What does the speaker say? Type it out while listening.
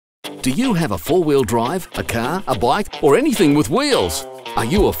Do you have a four-wheel drive, a car, a bike, or anything with wheels? Are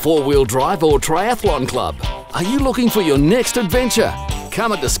you a four-wheel drive or triathlon club? Are you looking for your next adventure?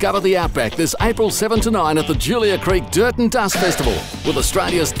 Come and discover the Outback this April 7 to 9 at the Julia Creek Dirt and Dust Festival, with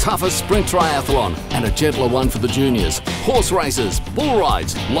Australia's toughest sprint triathlon and a gentler one for the juniors, horse races, bull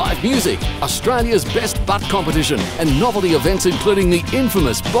rides, live music, Australia's best butt competition, and novelty events including the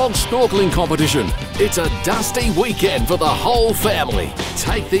infamous bog snorkeling competition. It's a dusty weekend for the whole family.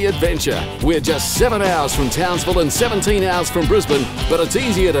 Take the adventure. We're just 7 hours from Townsville and 17 hours from Brisbane, but it's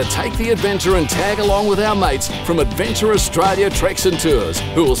easier to take the adventure and tag along with our mates from Adventure Australia Treks and Tours,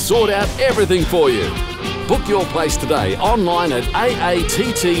 who will sort out everything for you. Book your place today online at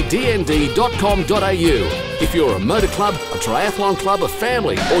aattdnd.com.au. If you're a motor club, a triathlon club, a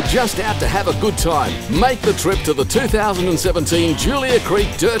family, or just out to have a good time, make the trip to the 2017 Julia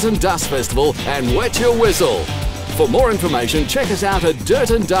Creek Dirt and Dust Festival and wet your whistle. For more information, check us out at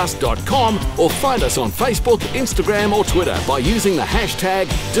dirtanddust.com or find us on Facebook, Instagram or Twitter by using the hashtag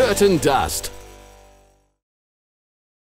DirtandDust.